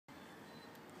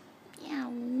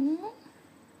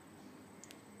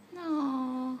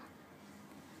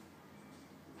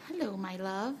my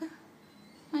love.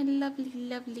 My lovely,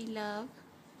 lovely love.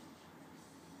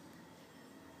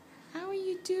 How are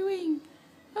you doing?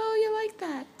 Oh, you like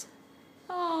that?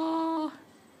 Oh,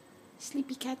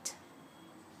 sleepy cat.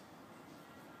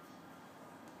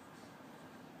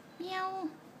 Meow.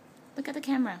 Look at the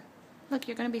camera. Look,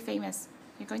 you're going to be famous.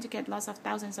 You're going to get lots of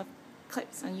thousands of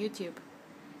clips on YouTube.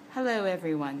 Hello,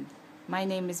 everyone. My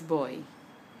name is Boy.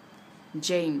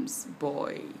 James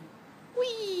Boy.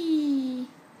 Whee!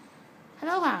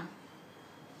 Aloha.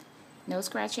 No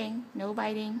scratching, no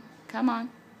biting. Come on.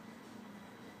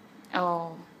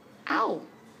 Oh. Ow.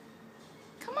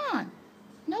 Come on.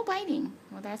 No biting.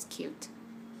 Well, that's cute.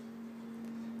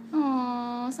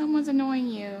 Oh, someone's annoying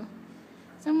you.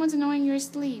 Someone's annoying your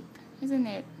sleep, isn't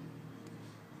it?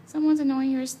 Someone's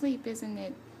annoying your sleep, isn't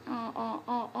it? Oh, oh,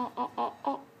 oh, oh, oh, oh,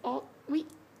 oh, oh. Wait.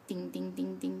 Ding, ding,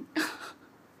 ding, ding.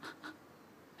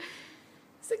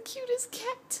 It's the cutest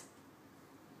cat.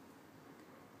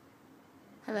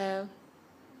 Hello.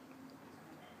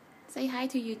 Say hi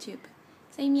to YouTube.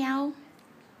 Say meow.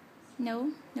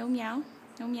 No, no meow.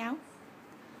 No meow.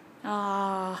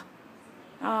 Ah.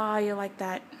 Ah, you like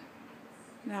that.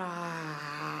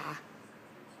 Ah.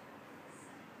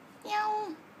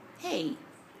 Meow. Hey,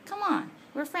 come on.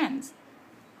 We're friends.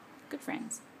 Good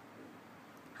friends.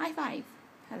 High five.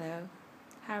 Hello.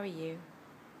 How are you?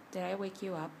 Did I wake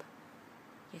you up?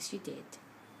 Yes, you did.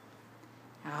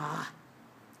 Ah.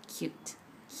 Cute.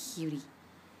 Cutie.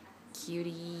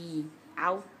 Cutie.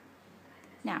 Ow.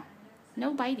 Now,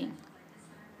 no biting.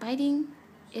 Biting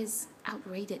is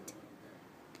outrated.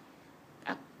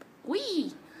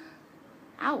 Wee!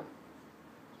 Ow.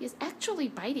 He's actually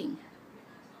biting.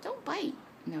 Don't bite.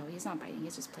 No, he's not biting.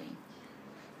 He's just playing.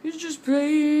 He's just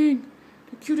playing.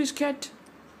 The cutest cat.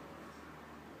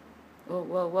 Whoa,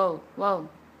 whoa, whoa, whoa.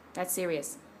 That's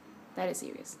serious. That is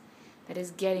serious. That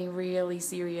is getting really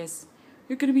serious.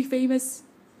 You're gonna be famous.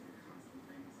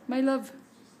 My love.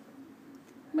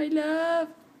 My love.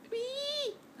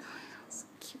 Wee! So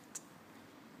cute.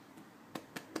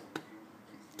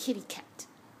 Kitty cat.